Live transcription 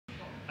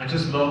I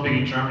just love being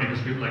in Germany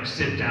because people like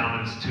sit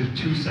down and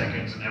it's 2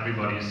 seconds and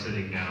everybody is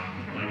sitting down.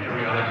 Like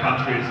every other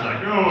country is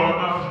like,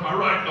 oh, my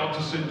right not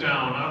to sit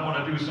down, I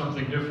want to do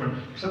something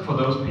different. Except for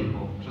those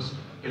people, just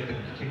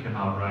kick them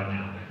out right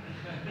now.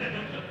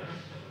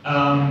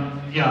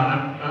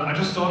 I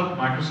just started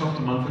Microsoft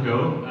a month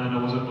ago, and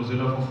I was at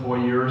Mozilla for 4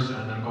 years,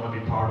 and I'm going to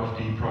be part of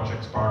the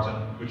Project Spartan,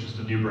 which is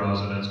the new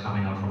browser that's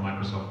coming out from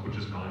Microsoft, which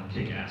is going to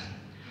kick ass.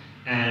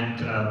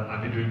 And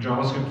I've been doing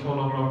JavaScript for a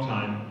long, long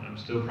time. I'm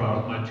still proud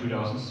of my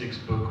 2006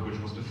 book, which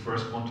was the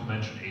first one to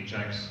mention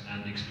Ajax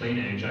and explain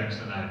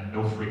Ajax, and I had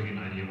no freaking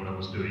idea what I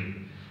was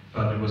doing.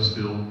 But it was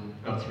still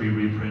got 3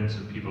 reprints,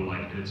 and people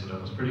liked it, so that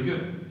was pretty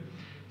good.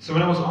 So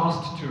when I was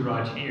asked to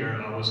write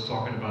here, I was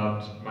talking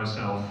about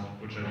myself,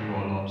 which I do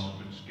a lot,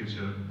 which gives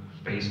you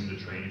space in the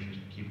train. If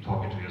you keep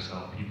talking to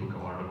yourself, people go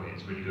out of the way,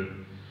 it's really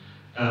good.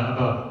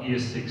 About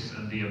ES6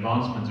 and the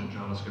advancements in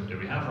JavaScript that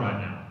we have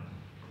right now.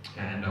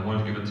 And I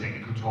wanted to give a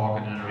technical talk,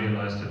 and then I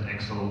realized that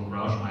Axel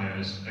Rauschmeier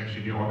is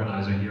actually the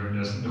organizer here, and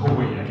there's no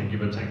way I can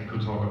give a technical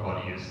talk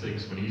about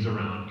ES6 when he's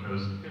around,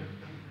 because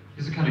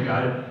he's the kind of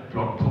guy that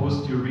blog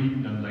posts you read,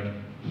 and I'm like,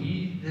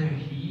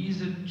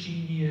 he's a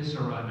genius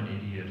or I'm an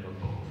idiot or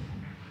both.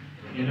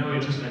 You know,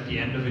 you're just at the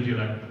end of it, you're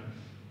like,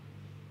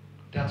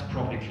 that's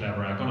probably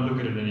clever. I'm going to look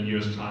at it in a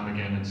year's time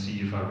again and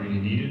see if I really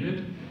needed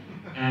it.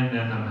 And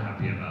then I'm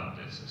happy about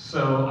this.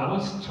 So I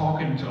was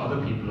talking to other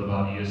people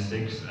about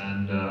ES6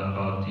 and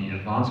about the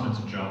advancements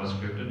in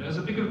JavaScript, and there's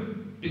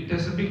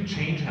a big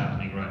change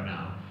happening right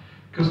now.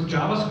 Because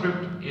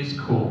JavaScript is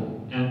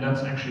cool, and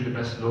that's actually the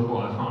best logo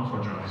I found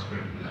for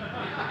JavaScript.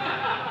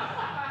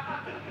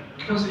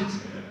 Because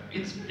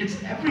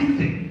it's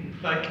everything.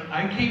 Like,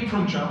 I came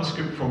from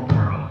JavaScript from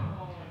Perl.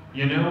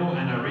 You know,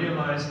 and I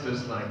realized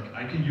there's like,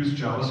 I can use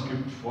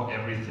JavaScript for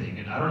everything,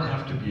 and I don't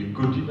have to be a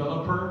good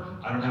developer,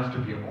 I don't have to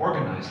be an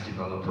organized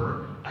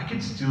developer, I can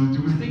still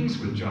do things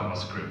with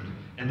JavaScript.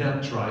 And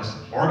that drives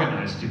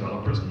organized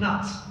developers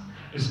nuts,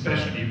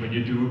 especially when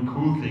you're doing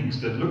cool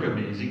things that look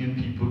amazing and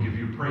people give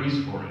you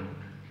praise for it.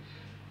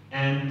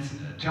 And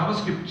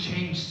JavaScript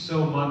changed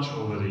so much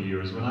over the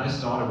years. When I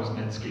started, it was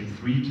Netscape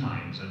 3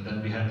 times, and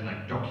then we had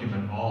like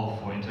Document All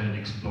for Internet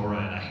Explorer,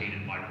 and I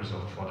hated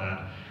Microsoft for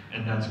that.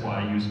 And that's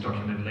why I used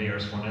document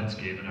layers for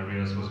Netscape, and I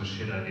realized it was a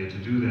shit idea to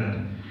do that.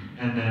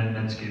 And then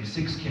Netscape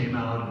 6 came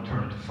out and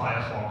turned into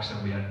Firefox,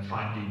 and we had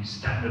finally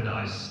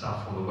standardized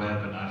stuff for the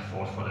web, and I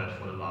fought for that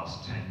for the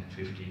last 10,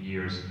 15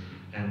 years.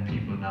 And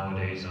people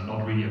nowadays are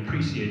not really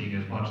appreciating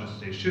as much as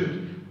they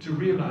should to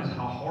realize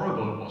how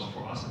horrible it was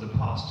for us in the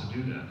past to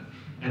do that.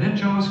 And then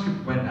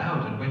JavaScript went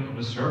out and went on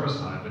the server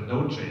side with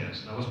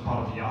Node.js. And I was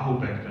part of Yahoo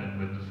back then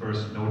when the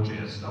first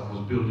Node.js stuff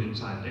was built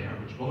inside there,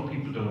 which a lot of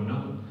people don't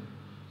know.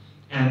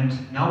 And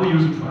now we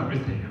use it for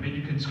everything. I mean,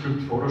 you can script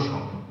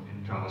Photoshop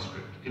in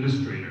JavaScript,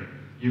 Illustrator.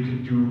 You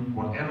can do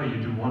whatever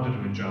you want to do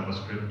in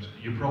JavaScript.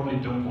 You probably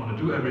don't want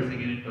to do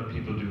everything in it, but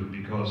people do,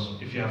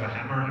 because if you have a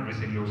hammer,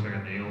 everything looks like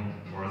a nail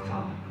or a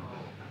thumb.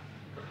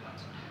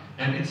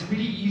 And it's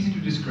really easy to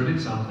discredit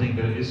something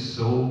that is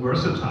so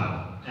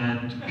versatile.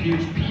 And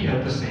PHP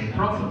had the same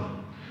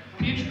problem.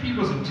 PHP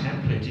was a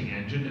templating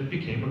engine that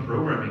became a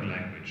programming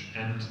language.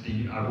 And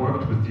I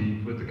worked with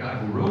the guy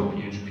who wrote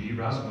PHP,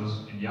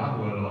 Rasmus, in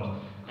Yahoo a lot,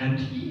 and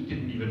he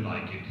didn't even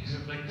like it. He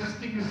said, like, this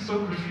thing is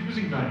so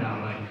confusing by now.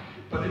 Like,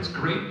 but it's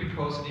great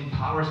because it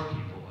empowers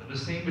people. And the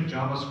same with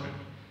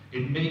JavaScript.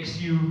 It makes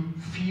you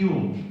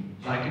feel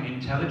like an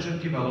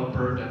intelligent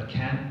developer that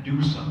can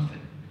do something.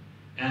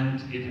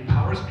 And it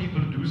empowers people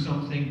to do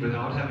something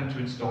without having to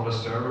install a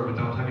server,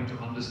 without having to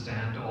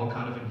understand all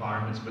kinds of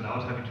environments,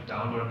 without having to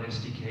download an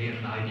SDK and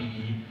an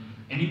IDE.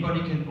 Anybody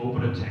can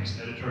open a text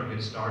editor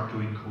and start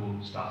doing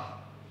cool stuff.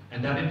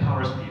 And that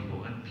empowers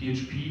people. And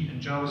PHP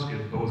and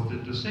JavaScript both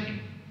did the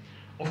same.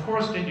 Of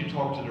course, then you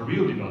talk to the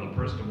real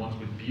developers, the ones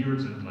with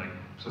beards and like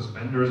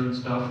suspenders and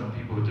stuff, and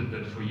people who did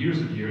that for years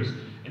and years,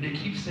 and they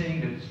keep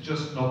saying that it's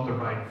just not the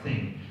right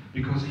thing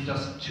because it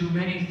does too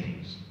many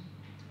things.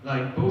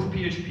 Like both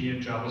PHP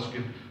and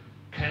JavaScript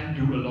can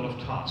do a lot of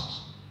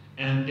tasks,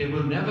 and they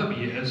will never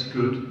be as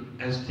good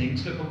as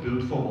things that were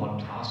built for one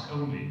task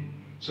only.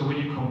 So when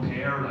you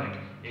compare like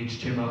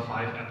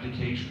HTML5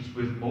 applications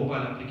with mobile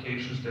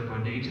applications that were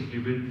natively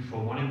written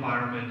for one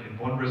environment, in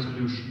one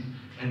resolution,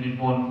 and in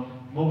one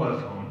mobile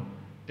phone,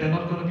 they're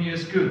not going to be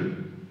as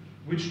good,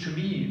 which to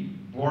me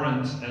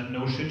warrants a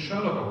no shit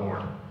Sherlock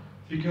award.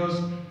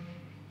 Because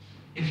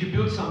if you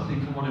build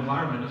something for one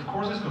environment, of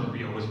course it's going to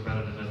be always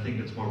better than a thing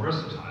that's more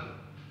versatile.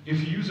 If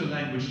you use a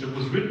language that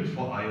was written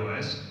for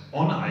iOS,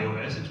 on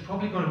iOS, it's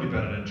probably going to be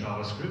better than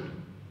JavaScript.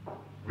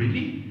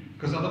 Really?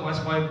 Because otherwise,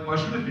 why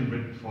should it have been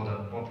written for the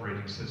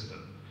operating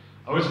system?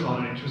 I always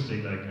found it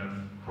interesting, like,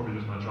 probably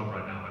lose my job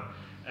right now,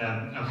 but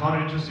I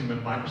found it interesting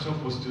when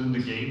Microsoft was still in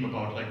the game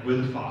about, like, we're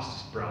the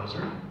fastest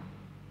browser.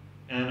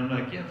 And I'm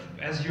like, yeah,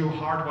 as you're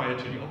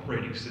hardwired to the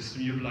operating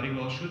system, you bloody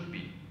well should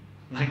be.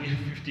 Like,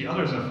 if the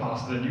others are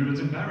faster than you, that's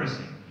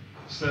embarrassing.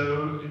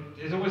 So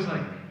it's always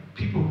like,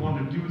 people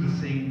want to do the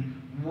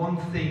thing, one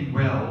thing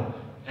well,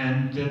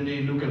 and then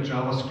they look at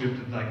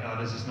JavaScript and like,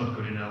 oh, this is not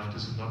good enough,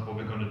 this is not what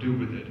we're going to do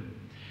with it.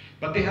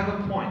 But they have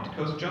a point,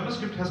 because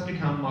JavaScript has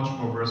become much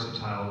more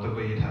versatile the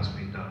way it has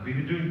been done. We've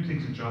been doing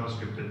things in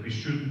JavaScript that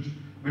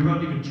we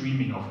weren't even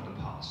dreaming of in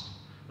the past,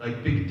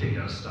 like big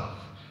data stuff.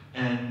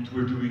 And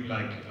we're doing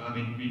like, I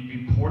mean,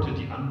 we ported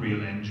the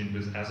Unreal Engine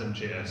with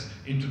ECMAScript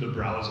into the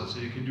browser, so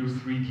you can do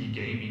 3D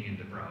gaming in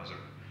the browser.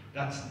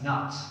 That's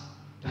nuts.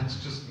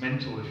 That's just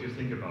mental if you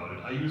think about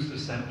it. I used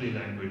assembly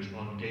language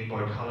on Game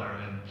Boy Color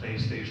and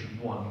PlayStation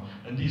 1,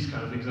 and these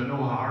kind of things. I know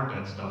how hard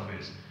that stuff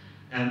is.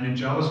 And in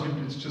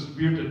JavaScript, it's just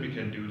weird that we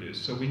can do this.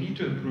 So we need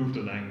to improve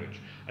the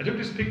language. I took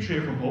this picture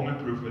here from Home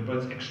Improvement, but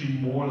it's actually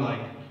more like,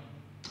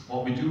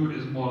 what we do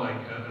is more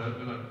like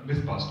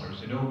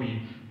Mythbusters. You know,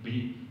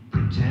 we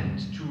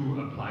pretend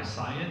to apply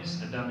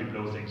science, and then we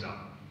blow things up.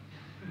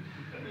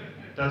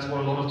 That's what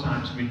a lot of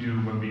times we do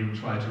when we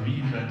try to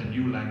reinvent a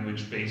new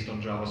language based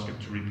on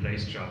JavaScript to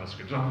replace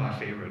JavaScript. It's not my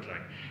favorite.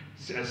 Like,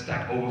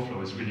 Stack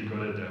Overflow is really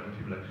good at that. When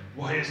people are like,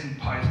 why isn't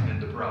Python in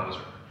the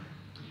browser?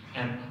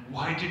 And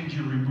why didn't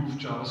you remove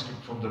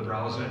JavaScript from the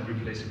browser and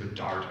replace it with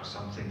Dart or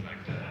something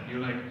like that? And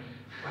you're like,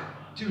 well,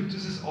 dude,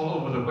 this is all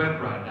over the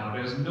web right now.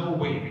 There's no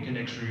way we can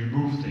actually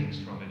remove things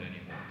from it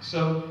anymore.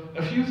 So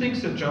a few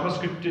things that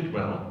JavaScript did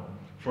well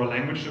for a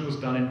language that was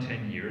done in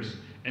 10 years,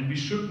 and we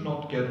should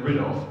not get rid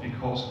of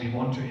because we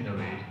want to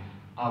innovate,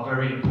 are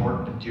very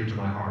important and dear to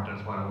my heart.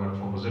 That's why I worked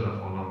for Mozilla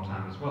for a long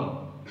time as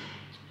well.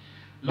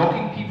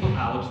 Locking people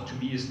out, to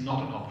me, is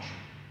not an option.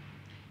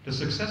 The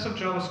success of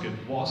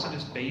JavaScript was and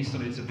is based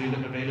on its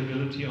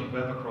availability on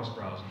web across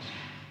browsers.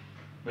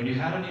 When you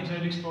had an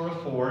Internet Explorer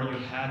 4, you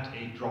had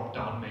a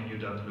drop-down menu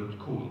that looked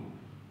cool.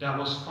 That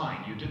was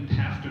fine. You didn't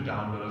have to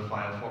download a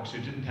Firefox,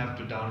 you didn't have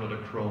to download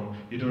a Chrome,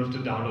 you don't have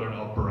to download an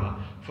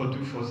Opera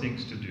for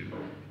things to do.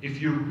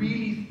 If you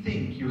really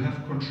think you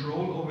have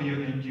control over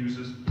your end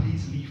users,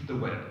 please leave the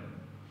web.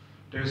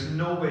 There's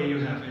no way you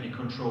have any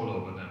control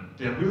over them.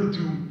 They will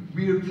do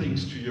weird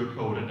things to your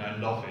code, and I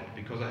love it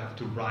because I have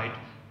to write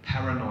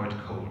paranoid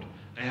code.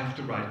 I have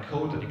to write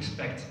code that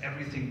expects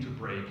everything to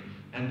break,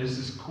 and this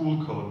is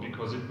cool code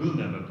because it will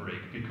never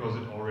break, because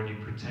it already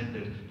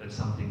pretended that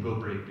something will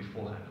break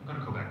beforehand. I'm going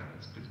to go back to that,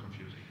 it's a bit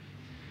confusing.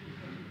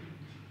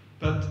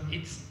 But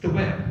it's the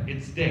web,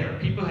 it's there.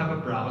 People have a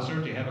browser,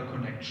 they have a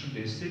connection,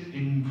 they sit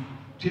in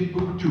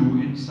Timbuktu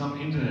in some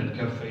internet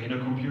cafe in a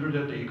computer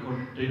that they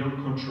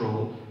don't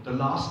control. The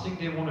last thing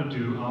they want to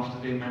do after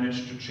they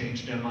manage to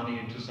change their money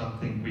into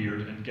something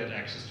weird and get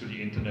access to the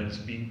internet is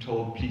being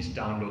told, please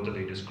download the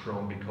latest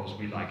Chrome because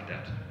we like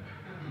that.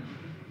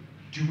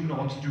 Do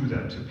not do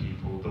that to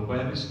people. The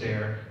web is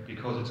there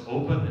because it's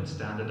open, it's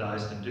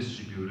standardized and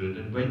distributed.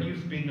 And when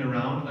you've been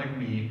around like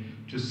me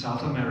to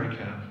South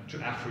America, to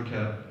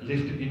Africa,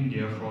 lived in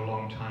India for a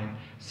long time,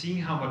 seeing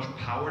how much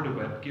power the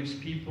web gives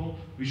people,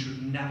 we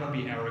should never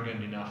be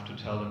arrogant enough to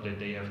tell them that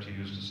they have to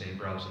use the same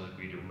browser that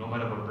we do, no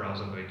matter what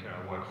browser they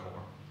work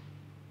for.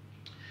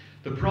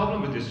 The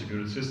problem with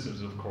distributed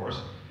systems, of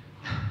course,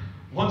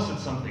 once that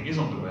something is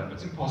on the web,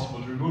 it's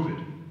impossible to remove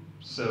it.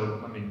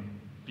 So, I mean,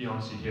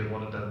 Beyonce here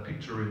wanted that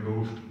picture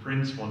removed.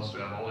 Prince wants to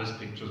have all his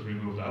pictures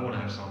removed. I want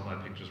to have some of my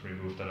pictures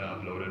removed that I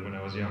uploaded when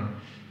I was young.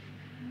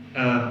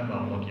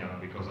 Well, not young,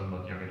 because I'm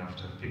not young enough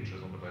to have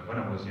pictures on the web when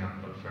I was young,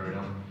 but fair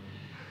enough.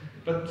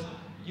 But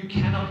you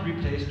cannot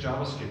replace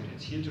JavaScript.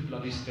 It's here to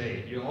bloody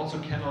stay. You also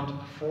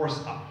cannot force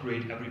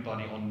upgrade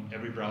everybody on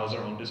every browser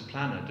on this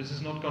planet. This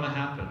is not going to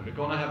happen. We're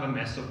going to have a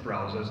mess of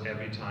browsers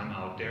every time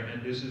out there,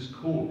 and this is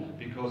cool,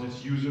 because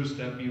it's users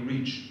that we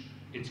reach.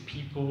 It's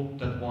people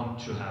that want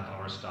to have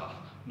our stuff,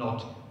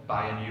 not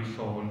buy a new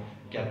phone,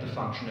 get the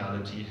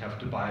functionality, have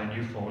to buy a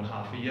new phone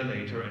half a year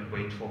later and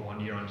wait for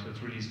 1 year until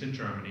it's released in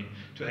Germany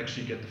to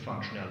actually get the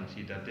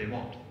functionality that they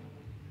want.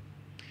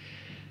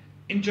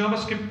 In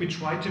JavaScript, we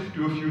try to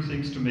do a few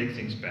things to make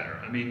things better.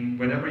 I mean,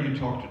 whenever you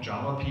talk to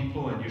Java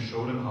people and you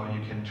show them how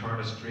you can turn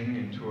a string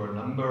into a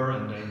number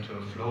and then into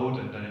a float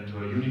and then into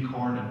a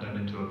unicorn and then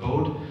into a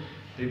boat,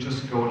 they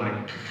just go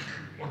like,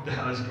 what the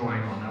hell is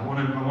going on? I want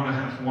to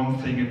have one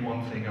thing and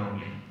one thing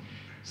only.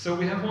 So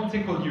we have one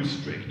thing called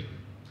useStrict.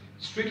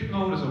 Strict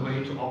mode is a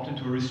way to opt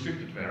into a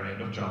restricted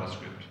variant of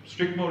JavaScript.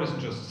 Strict mode isn't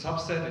just a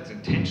subset, it's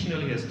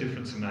intentionally has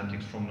different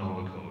semantics from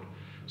normal code.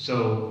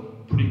 So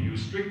putting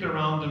useStrict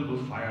around them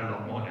will fire a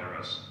lot more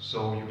errors.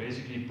 So you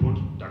basically put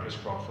Douglas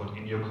Crockford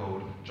in your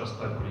code just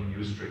by putting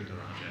useStrict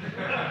around it.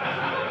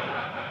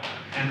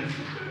 And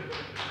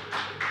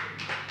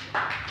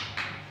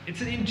it's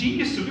an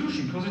ingenious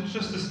solution because it's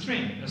just a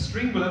string. A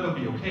string will never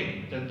be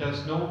okay.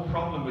 There's no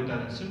problem with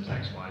that in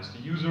syntax-wise. The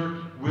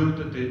user will,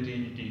 the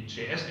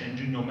JS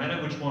engine, no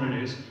matter which one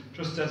it is,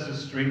 just says a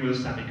string with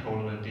a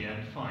semicolon at the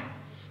end, fine.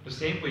 The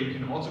same way you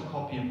can also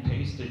copy and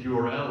paste the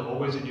URL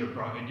always in your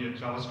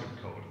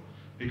JavaScript code.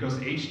 Because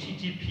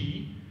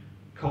HTTP :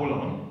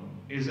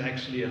 is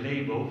actually a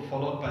label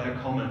followed by a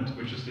comment,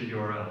 which is the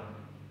URL.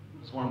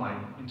 It's one of my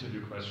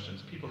interview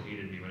questions. People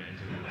hated me when I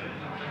interviewed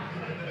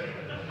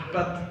them.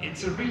 But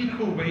it's a really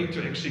cool way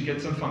to actually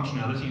get some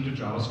functionality into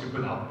JavaScript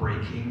without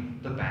breaking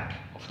the back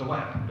of the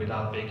web,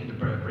 without breaking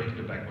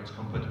the backwards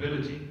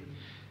compatibility.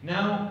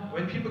 Now,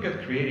 when people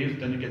get creative,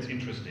 then it gets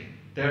interesting.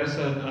 There's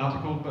an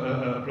article,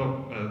 a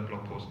blog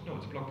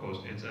blog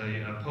post. It's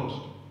a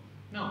post.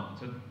 No,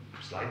 it's a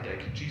slide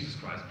deck. Jesus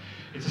Christ.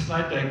 It's a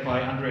slide deck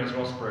by Andreas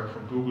Rosberg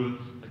from Google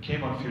that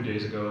came out a few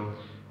days ago.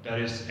 That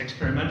is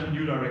experimental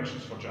new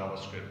directions for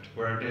JavaScript,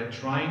 where they're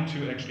trying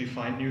to actually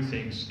find new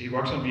things. He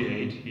works on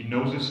V8, he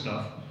knows his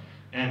stuff,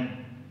 and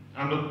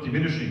I'm not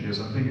diminishing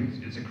this, I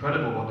think it's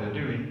incredible what they're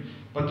doing,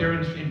 but they're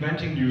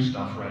inventing new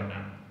stuff right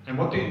now. And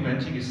what they're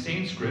inventing is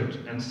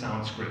SaneScript and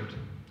SoundScript.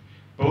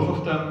 Both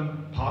of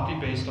them partly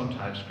based on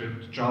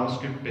TypeScript,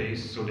 JavaScript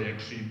based, so they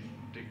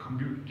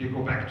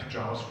go back to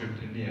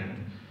JavaScript in the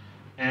end.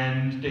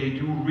 And they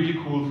do really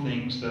cool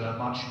things that are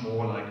much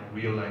more like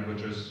real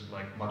languages,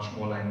 like much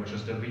more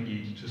languages that we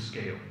need to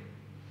scale.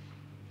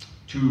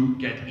 To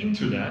get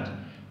into that,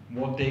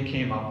 what they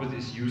came up with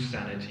is use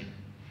sanity,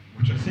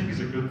 which I think is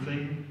a good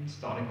thing.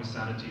 Starting with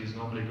sanity is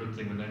normally a good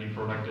thing with any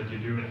product that you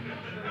do.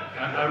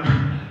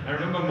 I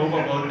remember Mobile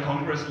World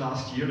Congress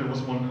last year, there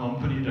was one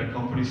company, their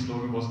company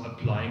slogan was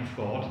applying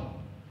thought.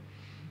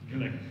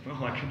 You're like,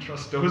 oh, I can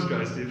trust those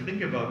guys, they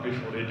think about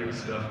before they do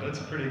stuff, that's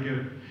pretty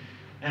good.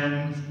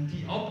 And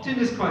the opt-in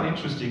is quite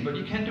interesting, but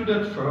you can do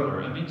that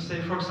further. I mean,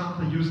 say, for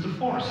example, use the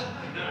force,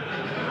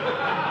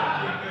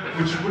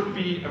 which would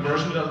be a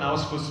version that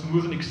allows for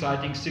smooth and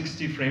exciting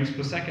 60 frames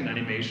per second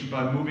animation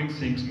by moving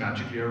things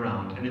magically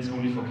around, and it's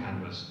only for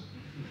Canvas.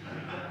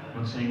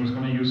 I'm not saying who's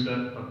going to use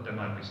that, but there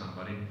might be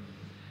somebody.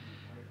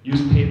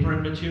 Use paper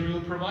and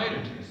material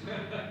provided,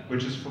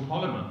 which is for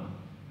Polymer.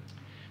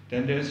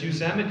 Then there's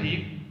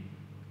Yosemite,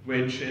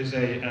 which is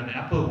an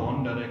Apple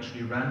one that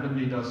actually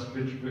randomly does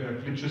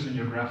glitches in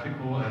your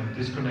graphical and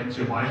disconnects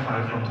your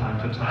Wi-Fi from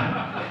time to time.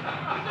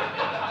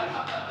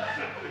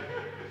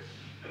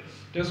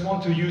 There's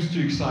one to use to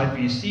excite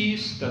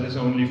VCs, that is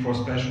only for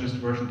specialist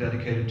version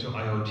dedicated to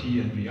IoT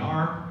and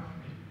VR,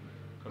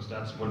 because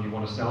that's when you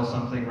want to sell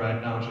something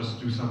right now, just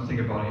do something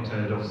about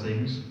Internet of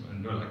Things,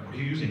 and they're like, what are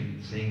you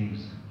using?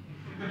 Things.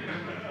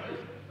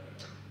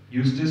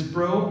 Use this,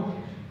 bro.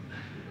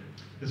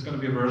 There's going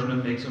to be a version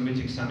that makes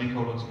omitting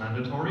semicolons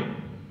mandatory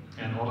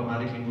and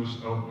automatically moves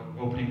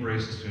opening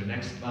braces to the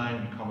next line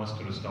and commas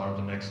to the start of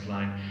the next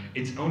line.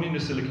 It's only in the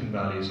Silicon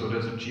Valley, so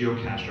there's a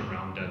geocache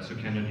around that, so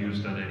you cannot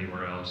use that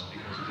anywhere else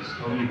because this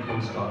only cool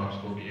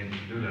startups will be able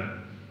to do that.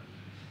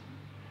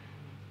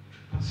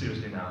 But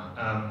seriously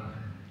now,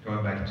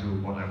 going back to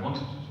what I wanted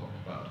to talk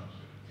about.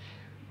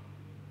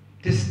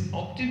 This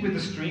opt-in with the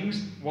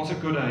strings was a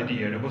good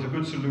idea. It was a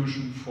good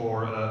solution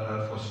for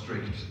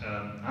strict.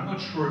 I'm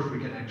not sure if we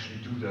can actually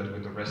do that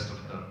with the rest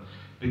of them,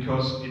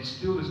 because it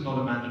still is not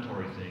a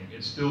mandatory thing.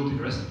 It's still, the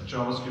rest of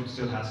JavaScript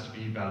still has to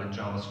be valid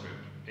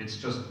JavaScript. It's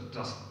just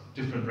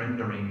different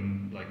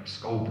rendering, like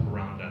scope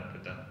around that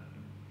with that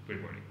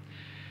weird wording.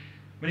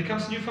 When it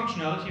comes to new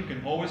functionality, you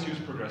can always use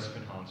progressive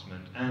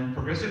enhancement. And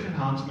progressive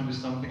enhancement is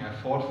something I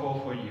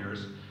fought for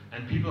years.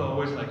 And people are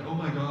always like, oh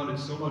my god,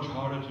 it's so much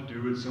harder to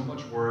do, it's so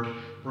much work.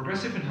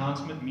 Progressive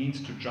enhancement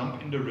means to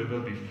jump in the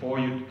river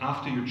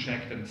after you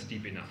check that it's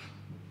deep enough.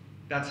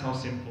 That's how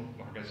simple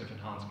progressive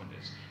enhancement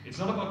is. It's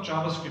not about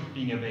JavaScript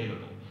being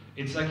available.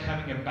 It's like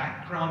having a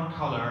background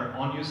color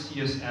on your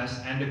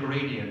CSS and a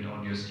gradient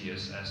on your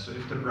CSS. So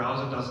if the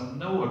browser doesn't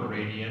know a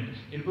gradient,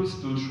 it will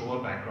still show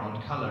a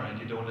background color, and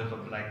you don't have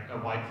a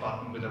white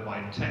button with a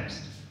white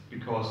text,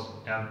 because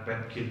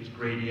WebKit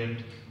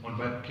gradient on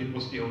WebKit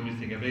was the only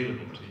thing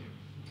available to you.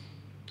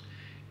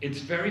 It's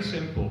very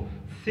simple.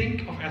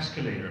 Think of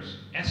escalators.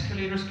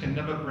 Escalators can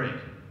never break.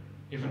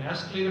 If an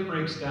escalator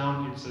breaks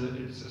down, it's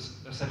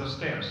a set of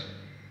stairs.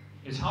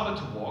 It's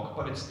harder to walk,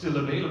 but it's still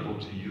available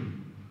to you.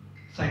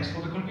 Thanks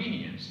for the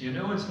convenience. You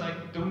know, it's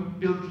like, don't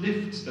build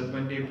lifts that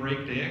when they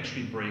break, they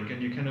actually break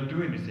and you cannot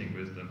do anything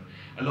with them.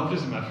 I love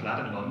this in my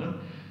flat in London.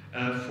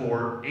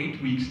 For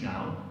 8 weeks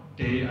now,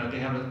 they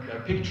have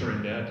a picture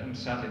in there, and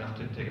sadly enough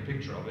didn't take a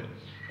picture of it,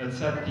 that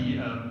said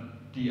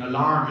the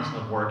alarm is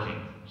not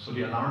working. So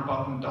the alarm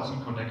button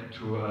doesn't connect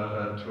to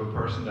a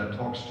person that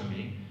talks to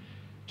me.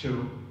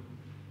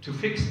 To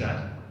fix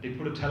that, they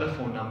put a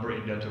telephone number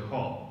in there to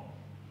call.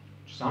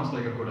 Which sounds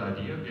like a good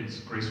idea.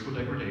 It's graceful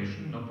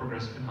degradation, not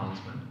progressive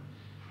enhancement.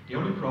 The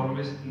only problem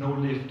is no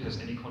lift has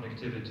any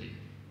connectivity.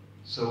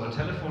 So a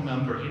telephone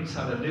number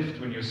inside a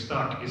lift when you're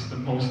stuck is the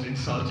most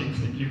insulting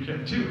thing you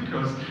can do,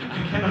 because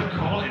I cannot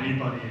call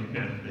anybody in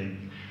that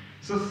thing.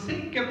 So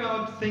think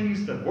about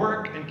things that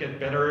work and get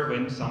better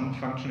when some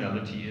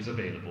functionality is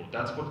available.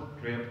 That's what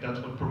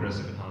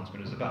progressive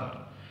enhancement is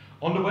about.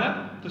 On the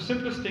web, the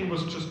simplest thing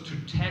was just to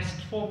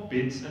test for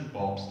bits and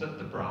bobs that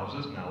the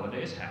browsers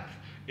nowadays have.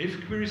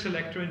 If query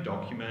selector in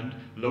document,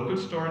 local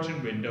storage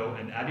in window,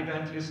 and add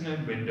event listener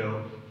in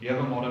window, you have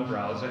a modern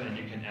browser and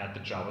you can add the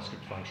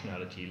JavaScript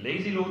functionality.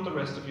 Lazy load the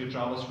rest of your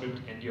JavaScript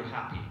and you're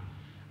happy.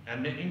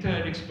 And the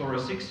Internet Explorer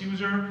 6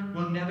 user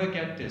will never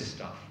get this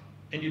stuff.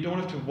 And you don't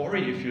have to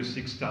worry if your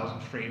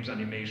 6,000 frames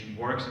animation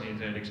works in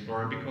Internet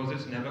Explorer, because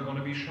it's never going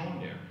to be shown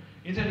there.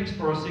 Internet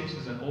Explorer 6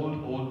 is an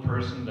old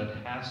person that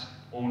has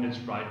owned its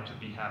right to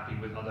be happy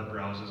with other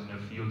browsers in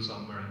a field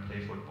somewhere and play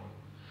football.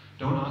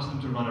 Don't ask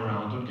them to run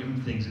around, don't give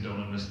them things they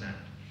don't understand.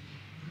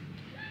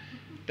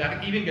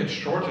 That even gets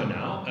shorter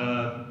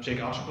now.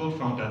 Jake Archibald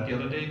found that the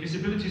other day.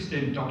 Visibility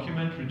state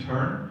document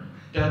return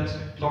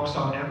that blocks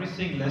out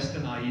everything less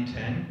than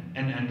IE10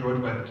 and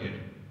Android WebKit.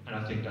 And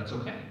I think that's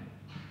okay.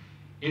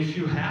 If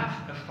you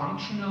have a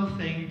functional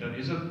thing that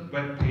is a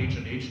web page,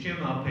 an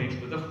HTML page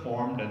with a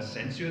form that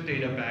sends your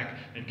data back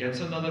and gets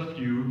another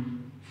view,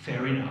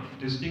 fair enough.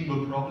 This thing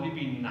will probably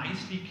be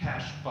nicely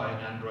cached by an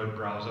Android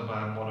browser,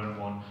 by a modern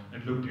one,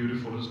 and look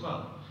beautiful as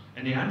well.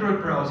 And the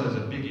Android browser is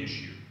a big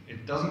issue.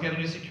 It doesn't get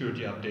any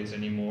security updates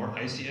anymore.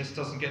 ICS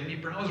doesn't get any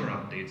browser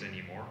updates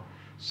anymore.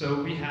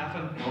 So we have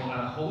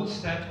a whole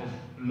set of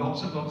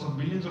lots and lots of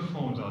millions of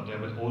phones out there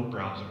with old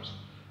browsers.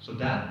 So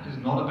that is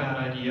not a bad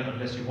idea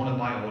unless you want to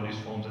buy all these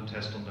phones and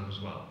test on them as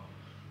well.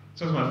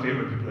 So it's my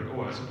favorite. People are like,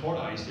 oh, I support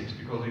IE6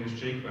 because I use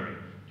jQuery.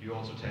 Do you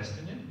also test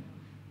in it?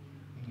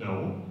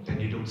 No,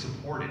 then you don't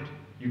support it.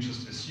 You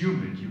just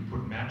assume it. You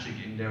put magic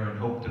in there and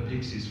hope the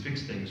pixies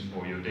fix things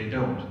for you. They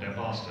don't. They're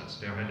bastards.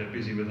 They're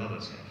busy with other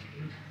stuff.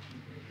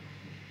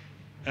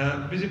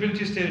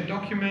 Visibility state and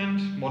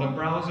document, modern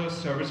browser,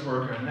 service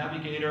worker and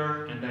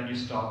navigator, and then you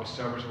start with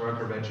service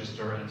worker,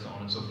 register, and so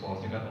on and so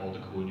forth. You got all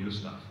the cool new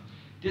stuff.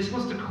 This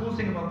was the cool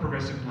thing about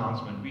progressive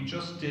enhancement. We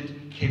just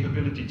did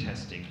capability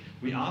testing.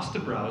 We asked the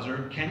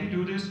browser, can you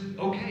do this?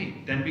 Okay,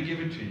 then we give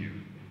it to you.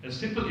 A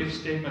simple if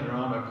statement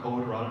around our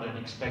code rather than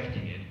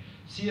expecting it.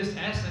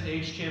 CSS and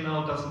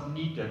HTML doesn't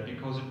need that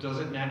because it does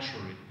it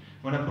naturally.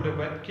 When I put a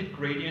WebKit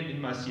gradient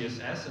in my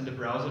CSS and the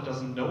browser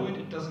doesn't know it,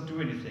 it doesn't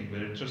do anything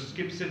with it. It just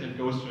skips it and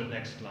goes to the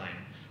next line.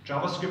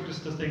 JavaScript is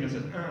the thing that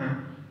says,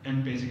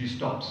 and basically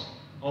stops.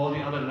 All the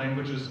other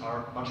languages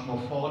are much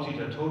more faulty.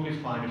 They're totally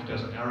fine. If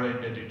there's an error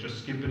in it, you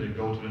just skip it and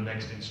go to the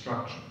next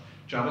instruction.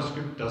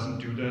 JavaScript doesn't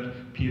do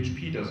that.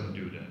 PHP doesn't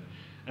do that.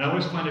 And I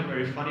always find it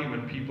very funny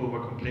when people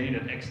were complaining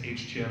that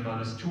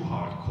XHTML is too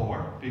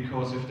hardcore,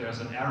 because if there's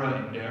an error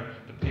in there,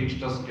 the page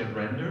doesn't get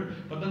rendered,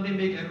 but then they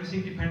make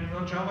everything dependent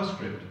on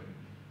JavaScript.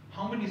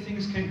 How many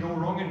things can go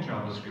wrong in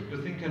JavaScript? The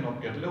thing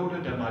cannot get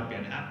loaded, there might be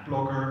an ad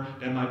blocker,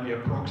 there might be a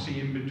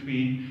proxy in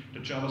between, the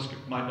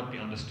JavaScript might not be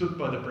understood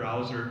by the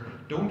browser.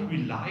 Don't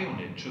rely on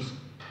it, just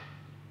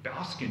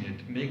bask in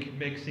it,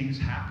 make things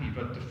happy,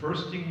 but the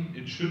first thing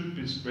it should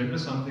be is render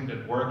something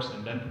that works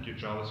and then put your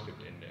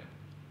JavaScript in there.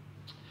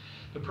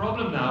 The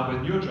problem now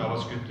with newer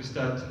JavaScript is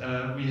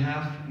that we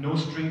have no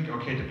string or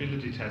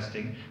capability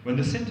testing when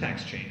the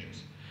syntax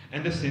changes.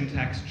 And the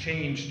syntax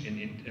changed in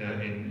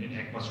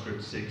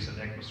ECMAScript 6 and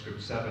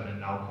ECMAScript 7 and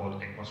now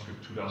called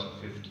ECMAScript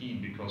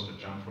 2015 because the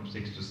jump from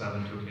 6 to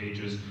 7 took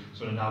ages,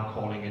 so they're now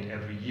calling it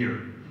every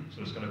year.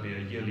 So there's going to be a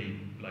yearly,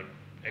 like,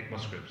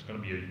 ECMAScript. It's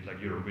going to be like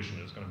Eurovision.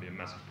 It's going to be a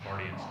massive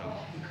party and stuff.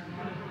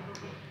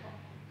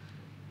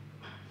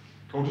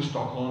 Go to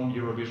Stockholm,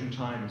 Eurovision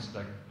time, it's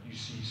like, you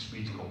see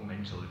Swedes go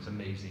mental, it's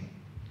amazing.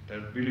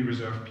 They're really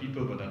reserved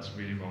people, but that's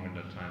really wrong in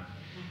that time.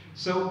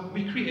 So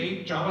we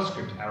create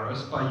JavaScript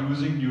errors by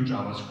using new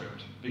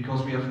JavaScript,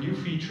 because we have new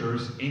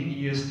features in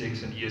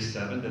ES6 and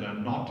ES7 that are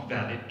not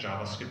valid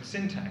JavaScript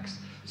syntax.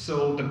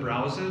 So the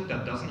browser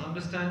that doesn't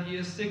understand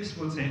ES6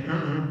 will say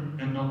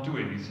and not do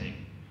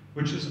anything,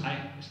 which is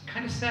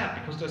kind of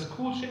sad because there's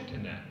cool shit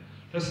in there.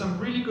 There's some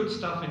really good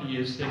stuff in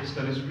ES6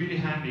 that is really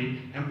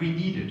handy and we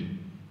need it.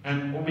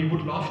 And what we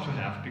would love to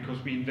have,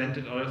 because we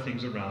invented other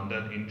things around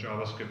that in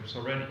JavaScript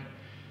already.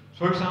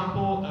 For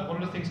example,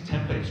 one of the things,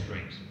 template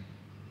strings,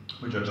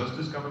 which I just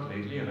discovered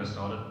lately and I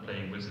started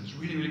playing with. It's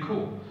really, really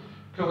cool.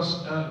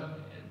 Because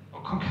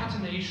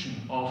concatenation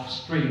of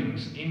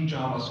strings in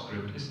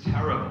JavaScript is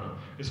terrible,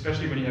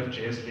 especially when you have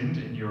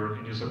JSLint in your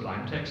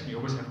Sublime text and you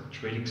always have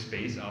trailing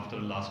space after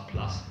the last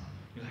plus.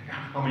 You're like,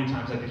 how many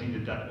times I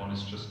deleted that one,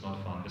 it's just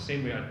not fun. The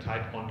same way I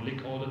type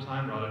on-click all the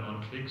time rather than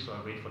on-click, so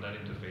I wait for that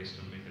interface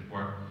to make it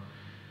work.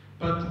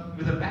 But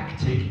with a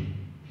backtick,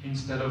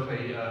 instead of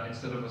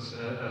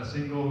a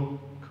single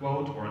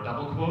quote or a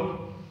double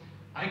quote,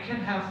 I can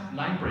have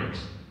line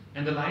breaks,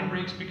 and the line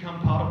breaks become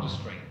part of the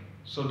string,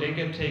 so they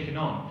get taken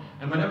on.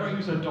 And whenever I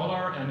use a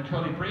dollar and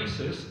curly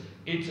braces,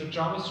 it's a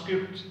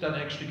JavaScript that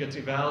actually gets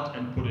evaled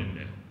and put in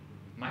there.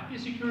 Might be a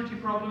security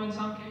problem in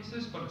some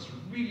cases, but it's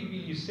really,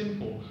 really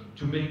simple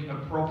to make a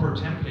proper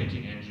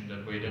templating engine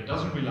that way that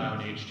doesn't rely on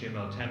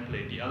HTML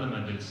template, the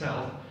element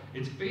itself.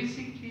 It's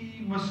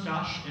basically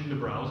Mustache in the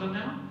browser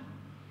now,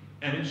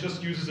 and it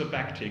just uses a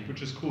backtick,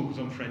 which is cool because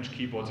on French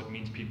keyboards it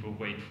means people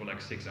wait for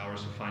like 6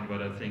 hours to find where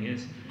that thing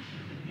is.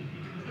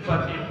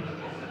 But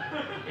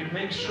it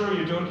makes sure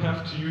you don't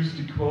have to use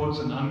the quotes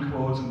and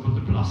unquotes and put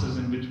the pluses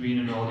in between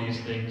and all these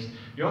things.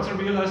 You also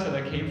realize that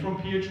I came from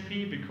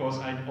PHP because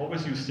I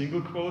always use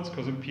single quotes,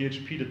 because in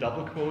PHP the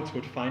double quotes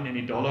would find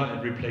any dollar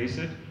and replace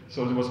it,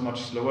 so it was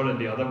much slower than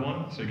the other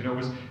one. So you can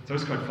always, it's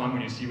always quite fun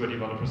when you see where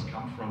developers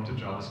come from to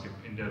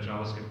JavaScript in their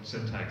JavaScript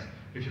syntax.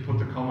 If you put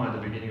the comma at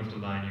the beginning of the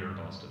line, you're a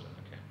bastard.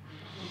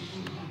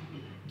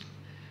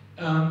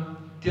 Okay.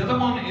 The other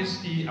one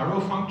is the arrow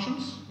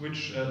functions,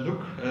 which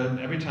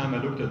every time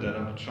I looked at that,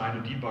 I'm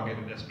trying to debug it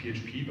as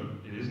PHP, but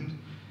it isn't.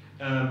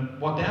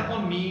 What that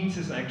one means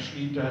is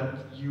actually that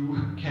you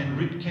can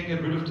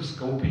get rid of the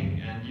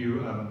scoping, and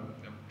you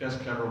there's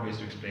clever ways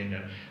to explain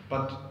that.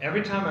 But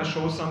every time I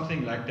show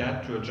something like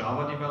that to a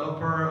Java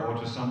developer or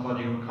to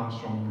somebody who comes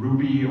from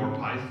Ruby or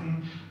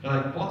Python, they're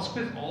like, what's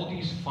with all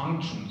these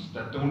functions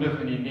that don't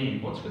have any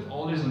name? What's with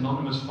all these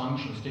anonymous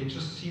functions? They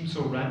just seem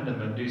so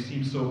random and they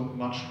seem so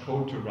much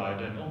code to write.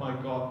 And oh my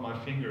God, my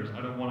fingers,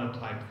 I don't want to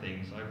type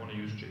things. I want to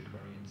use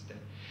jQuery instead.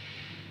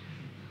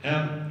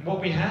 What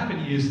we have in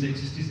ES6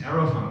 is these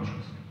arrow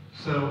functions.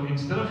 So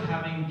instead of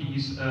having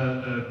these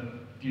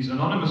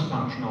anonymous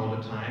function all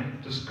the time,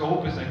 the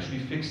scope is actually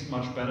fixed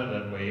much better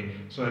that way.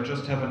 So I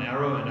just have an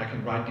arrow and I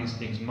can write these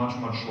things much,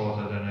 much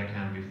shorter than I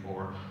can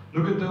before.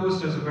 Look at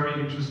those, there's a very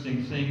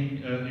interesting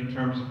thing in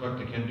terms of what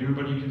they can do,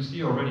 but you can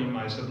see already in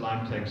my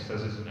Sublime text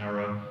this is an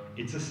error.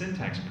 It's a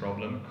syntax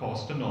problem,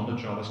 caused the normal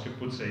JavaScript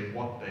would say,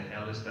 what the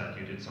hell is that?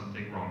 You did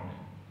something wrong.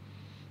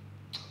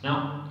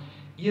 Now,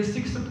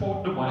 ES6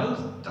 support in the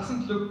wild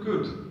doesn't look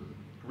good.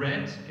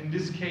 Red, in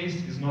this case,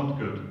 is not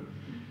good.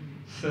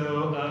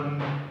 So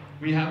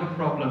we have a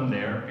problem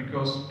there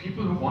because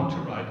people who want to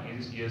write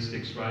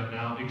ES6 right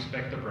now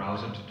expect the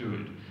browser to do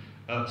it.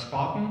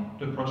 Spartan,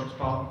 the Project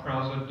Spartan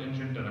browser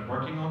engine that I'm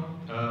working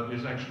on,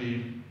 is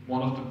actually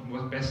one of the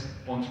best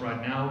ones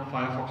right now.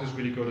 Firefox is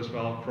really good as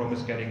well. Chrome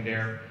is getting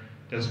there.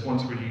 There's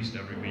ones released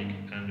every week,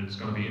 and it's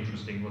going to be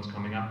interesting what's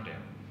coming up there.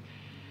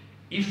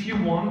 If you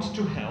want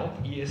to help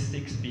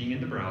ES6 being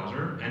in the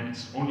browser, and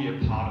it's only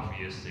a part of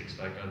ES6,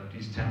 like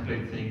these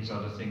template things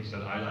are the things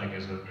that I like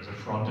as a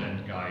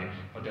front-end guy,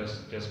 but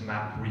there's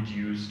map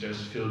reduce,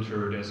 there's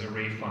filter, there's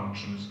array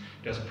functions,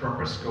 there's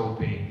proper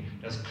scoping,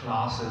 there's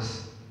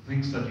classes,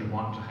 things that you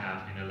want to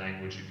have in a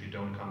language if you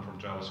don't come from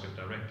JavaScript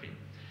directly.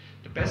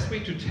 The best way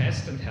to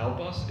test and help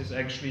us is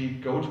actually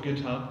go to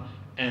GitHub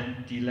and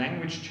the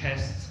language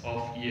tests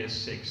of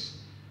ES6.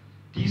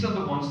 These are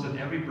the ones that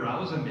every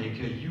browser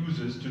maker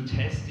uses to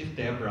test if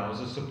their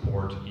browser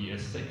support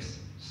ES6.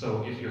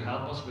 So if you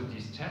help us with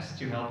these tests,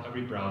 you help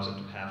every browser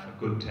to have a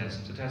good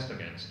test to test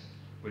against,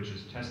 which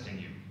is testing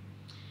you.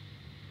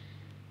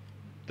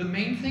 The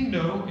main thing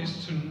though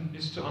is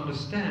to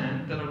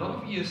understand that a lot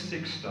of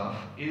ES6 stuff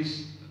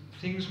is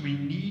things we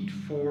need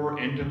for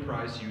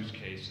enterprise use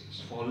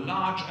cases, for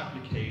large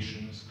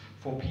applications,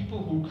 for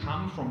people who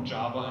come from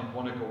Java and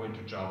want to go into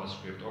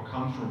JavaScript, or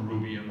come from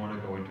Ruby and want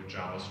to go into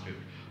JavaScript.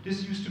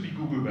 This used to be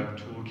Google Web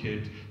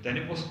Toolkit, then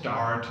it was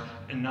Dart,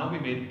 and now we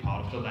made it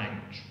part of the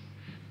language.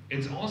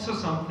 It's also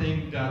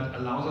something that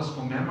allows us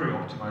for memory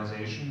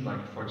optimization,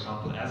 like for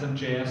example,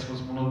 ECMAScript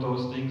was one of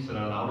those things that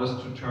allowed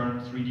us to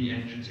turn 3D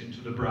engines into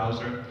the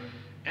browser,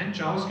 and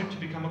JavaScript to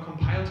become a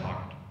compile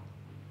target.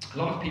 A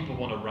lot of people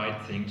want to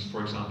write things,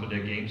 for example,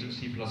 their games in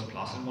C++ and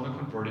want to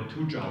convert it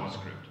to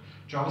JavaScript.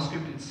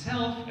 JavaScript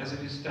itself, as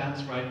it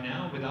stands right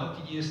now, without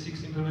the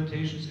ES6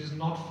 implementations, is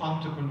not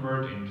fun to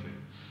convert into.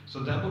 So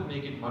that would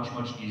make it much,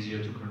 much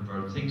easier to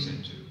convert things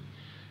into.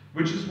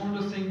 Which is one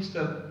of the things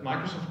that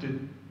Microsoft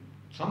did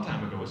some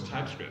time ago, is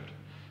TypeScript.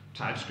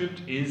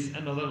 TypeScript is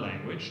another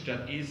language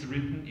that is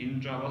written in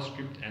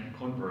JavaScript and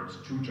converts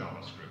to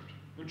JavaScript,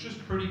 which is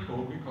pretty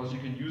cool because you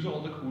can use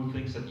all the cool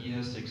things that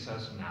ES6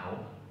 has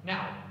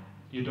now.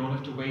 You don't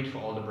have to wait for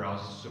all the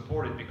browsers to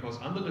support it because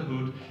under the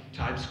hood,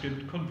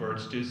 TypeScript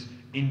converts this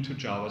into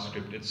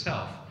JavaScript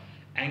itself.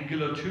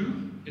 Angular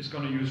 2 is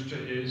going to use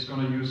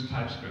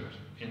TypeScript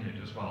in it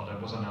as well. That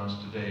was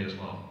announced today as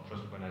well,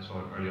 just when I saw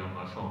it earlier on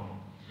my phone.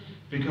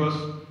 Because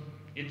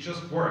it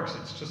just works.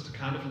 It's just the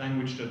kind of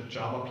language that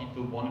Java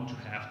people wanted to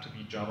have to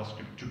be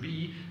JavaScript to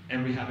be,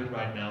 and we have it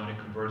right now, and it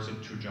converts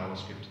it to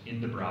JavaScript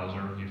in the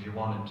browser if you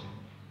wanted to.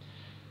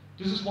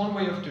 This is one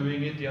way of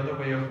doing it. The other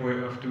way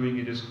of doing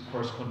it is, of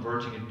course,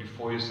 converting it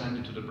before you send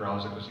it to the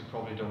browser, because you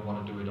probably don't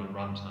want to do it on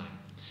runtime.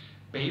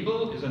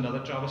 Babel is another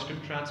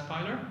JavaScript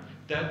transpiler.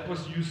 That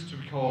was used to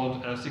be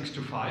called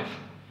 625,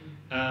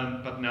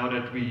 but now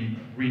that we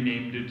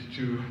renamed it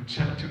to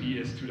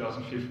ES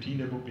 2015,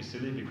 that would be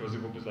silly, because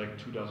it would be like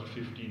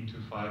 2015,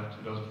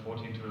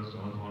 2014,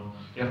 2001.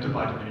 You have to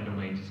buy too many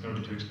domains. It's going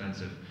to be too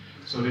expensive.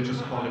 So they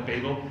just call it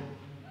Babel.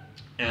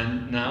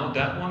 And now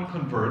that one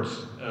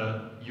converts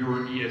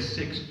your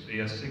ES6,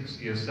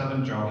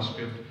 ES7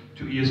 JavaScript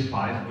to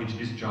ES5, which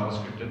is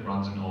JavaScript that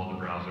runs in all the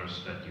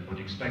browsers that you would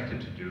expect it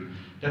to do.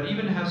 That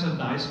even has a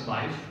nice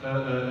live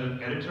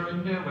editor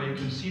in there where you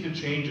can see the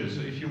changes.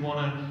 So if you want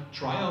to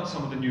try out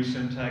some of the new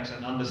syntax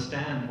and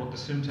understand what the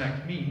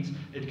syntax means,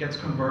 it gets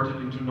converted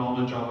into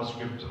normal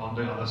JavaScript on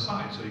the other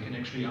side. So you can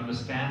actually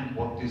understand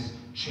what this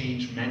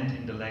change meant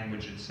in the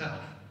language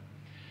itself.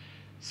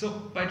 So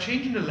by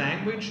changing the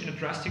language in a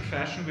drastic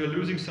fashion, we are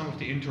losing some of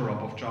the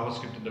interop of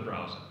JavaScript in the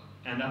browser.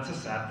 And that's a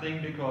sad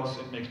thing because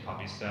it makes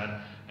puppies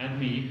sad, and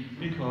me,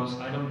 because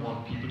I don't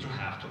want people to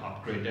have to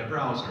upgrade their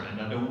browser, and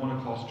I don't want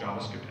to cause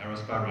JavaScript errors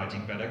by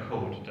writing better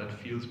code. That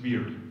feels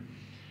weird.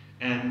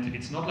 And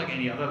it's not like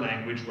any other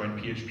language where in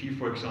PHP,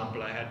 for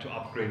example, I had to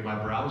upgrade my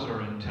browser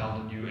and tell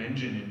the new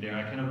engine in there.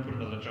 I cannot put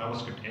another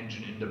JavaScript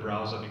engine in the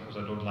browser because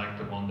I don't like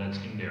the one that's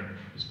in there,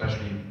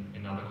 especially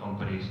in other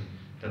companies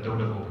that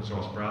don't have open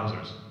source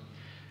browsers.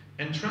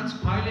 And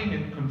transpiling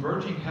and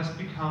converging has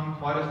become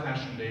quite a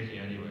fashion lately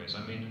anyways.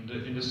 I mean,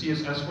 in the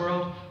CSS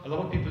world, a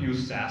lot of people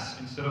use Sass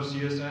instead of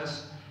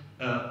CSS.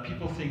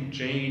 People think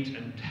Jade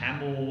and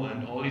Tamil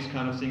and all these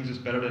kind of things is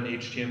better than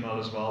HTML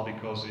as well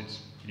because it's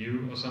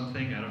new or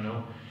something, I don't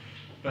know.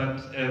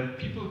 But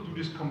people do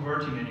this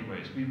converting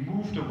anyways. We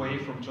moved away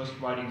from just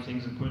writing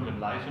things and putting them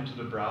live into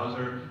the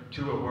browser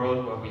to a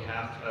world where we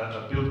have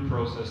a build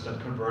process that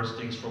converts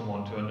things from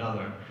one to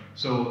another.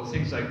 So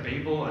things like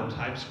Babel and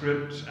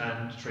TypeScript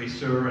and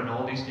Tracer and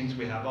all these things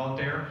we have out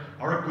there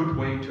are a good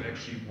way to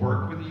actually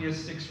work with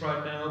ES6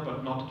 right now,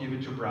 but not give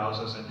it to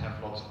browsers and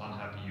have lots of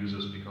unhappy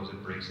users because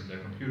it breaks in their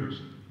computers.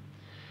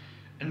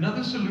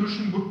 Another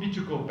solution would be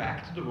to go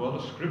back to the world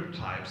of script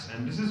types,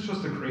 and this is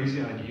just a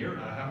crazy idea.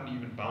 I haven't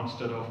even bounced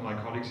that off my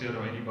colleagues yet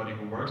or anybody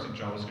who works in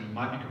JavaScript. It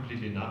might be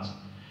completely nuts.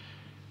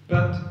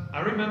 But I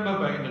remember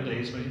back in the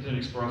days when Internet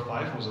Explorer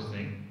 5 was a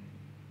thing,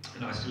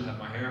 and I still have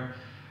my hair,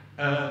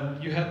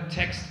 you had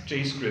text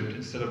JavaScript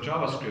instead of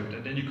JavaScript,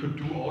 and then you could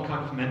do all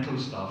kind of mental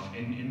stuff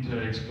in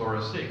Internet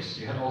Explorer 6.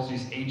 You had all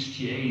these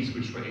HTAs,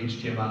 which were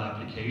HTML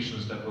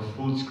applications that were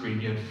full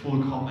screen. You had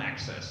full COM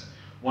access.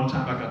 One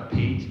time I got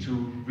paid to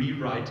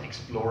rewrite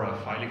Explorer,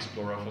 File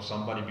Explorer for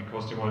somebody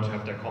because they wanted to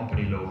have their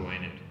company logo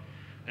in it.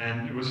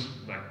 And it was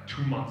like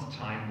 2 months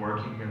time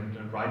working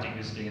and writing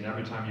this thing, and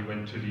every time you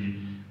went to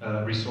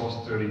the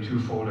resource 32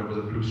 folder with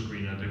a blue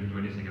screen, I didn't do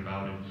anything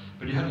about it.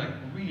 But you had like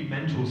really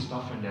mental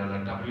stuff in there,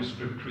 like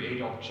WScript,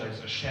 create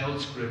objects, a shell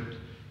script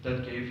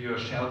that gave you a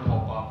shell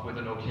pop-up with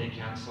an OK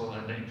cancel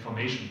and the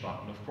information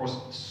button. Of course,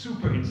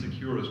 super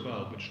insecure as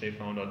well, which they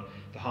found out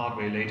the hard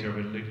way later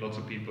when lots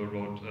of people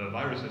wrote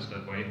viruses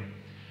that way.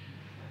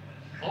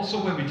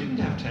 Also, when we didn't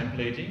have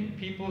templating,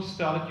 people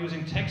started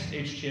using text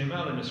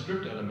HTML in a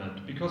script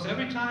element, because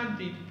every time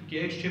the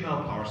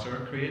HTML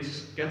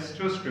parser gets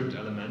to a script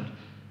element,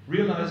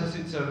 realizes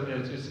it's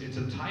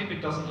a type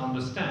it doesn't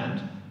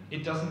understand,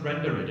 it doesn't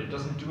render it, it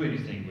doesn't do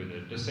anything with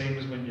it. The same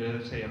as when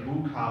you say a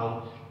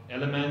mooCal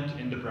element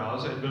in the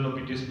browser, it will not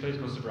be displayed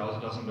because the browser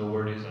doesn't know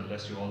where it is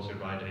unless you also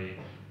write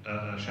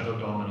a shadow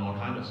DOM and all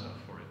kind of stuff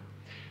for it.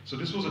 So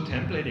this was a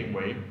templating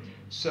way.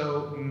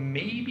 So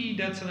maybe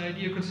that's an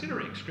idea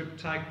considering script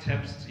type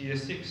tests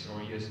ES6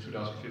 or ES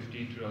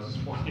 2015,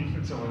 2014,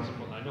 and so on and so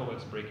forth. I know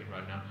it's breaking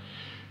right now.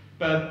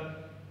 But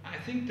I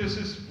think this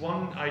is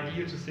one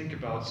idea to think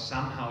about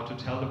somehow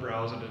to tell the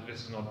browser that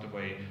this is not the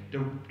way.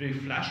 The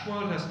Flash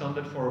world has done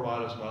that for a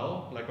while as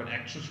well. Like when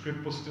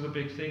ActionScript was still a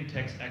big thing,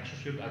 text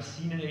ActionScript I've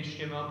seen in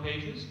HTML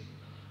pages.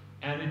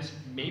 And it's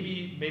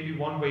maybe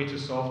one way to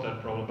solve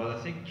that problem, but I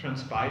think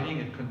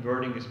transpiling and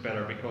converting is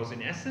better because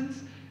in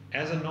essence,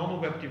 as a normal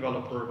web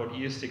developer, what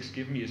ES6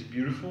 gives me is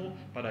beautiful,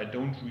 but I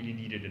don't really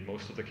need it in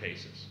most of the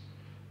cases.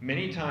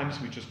 Many times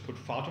we just put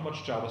far too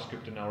much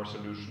JavaScript in our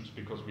solutions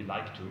because we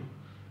like to,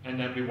 and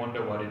then we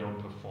wonder why they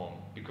don't perform,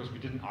 because we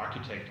didn't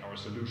architect our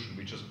solution.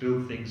 We just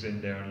build things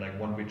in there, like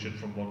one widget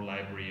from one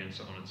library and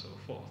so on and so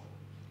forth.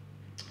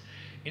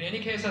 In any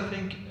case, I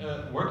think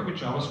working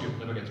with JavaScript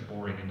never gets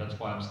boring, and that's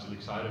why I'm still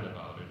excited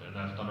about it. And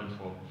I've done it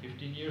for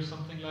 15 years,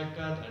 something like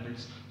that, and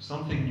it's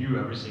something new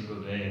every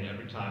single day, and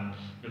every time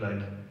you're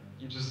like,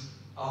 you just,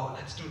 oh,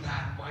 let's do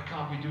that, why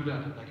can't we do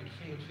that? And like, it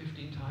failed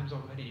 15 times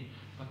already,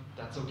 but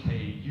that's okay,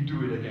 you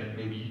do it again,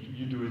 maybe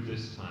you do it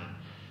this time.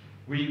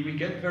 We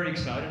get very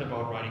excited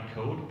about writing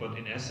code, but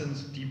in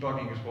essence,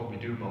 debugging is what we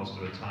do most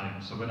of the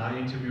time. So when I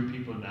interview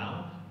people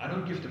now, I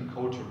don't give them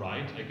code to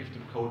write, I give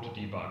them code to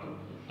debug.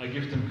 I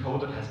give them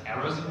code that has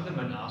errors in them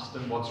and ask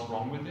them what's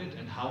wrong with it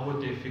and how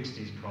would they fix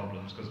these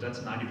problems, because that's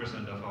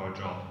 90% of our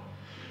job.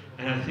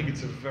 And I think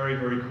it's a very,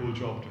 very cool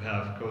job to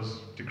have, because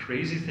the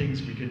crazy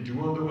things we can do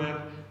on the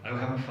web, I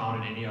haven't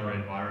found in any other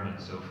environment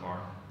so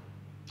far.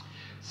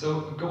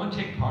 So go and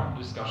take part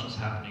in discussions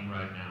happening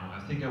right now.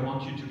 I think I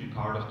want you to be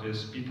part of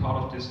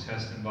this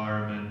test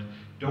environment.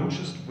 Don't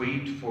just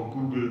wait for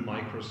Google,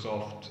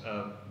 Microsoft,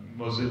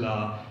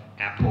 Mozilla,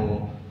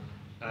 Apple,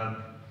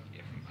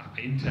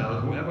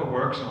 Intel, whoever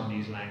works on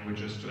these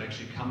languages to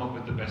actually come up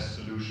with the best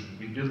solution.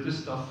 We built this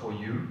stuff for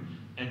you,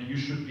 and you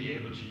should be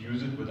able to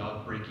use it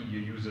without breaking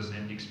your user's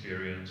end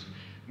experience.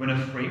 When a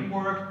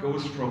framework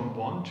goes from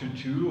 1 to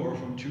 2 or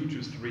from 2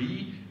 to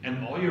 3,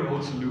 and all your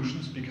old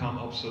solutions become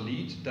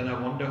obsolete, then I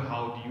wonder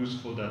how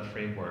useful that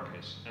framework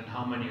is and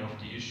how many of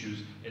the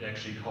issues it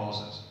actually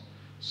causes.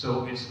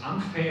 So it's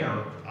unfair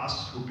of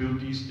us who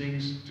build these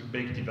things to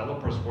make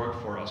developers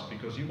work for us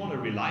because you want to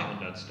rely on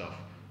that stuff.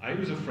 I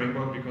use a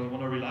framework because I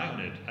want to rely on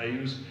it. I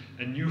use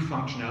a new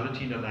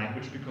functionality in a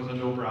language because I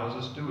know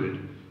browsers do it.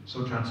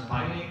 So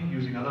transpiling,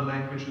 using other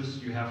languages,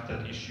 you have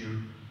that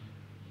issue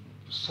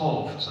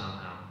solved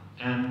somehow.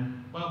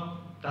 And,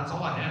 well, that's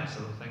all I had, so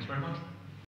thanks very much.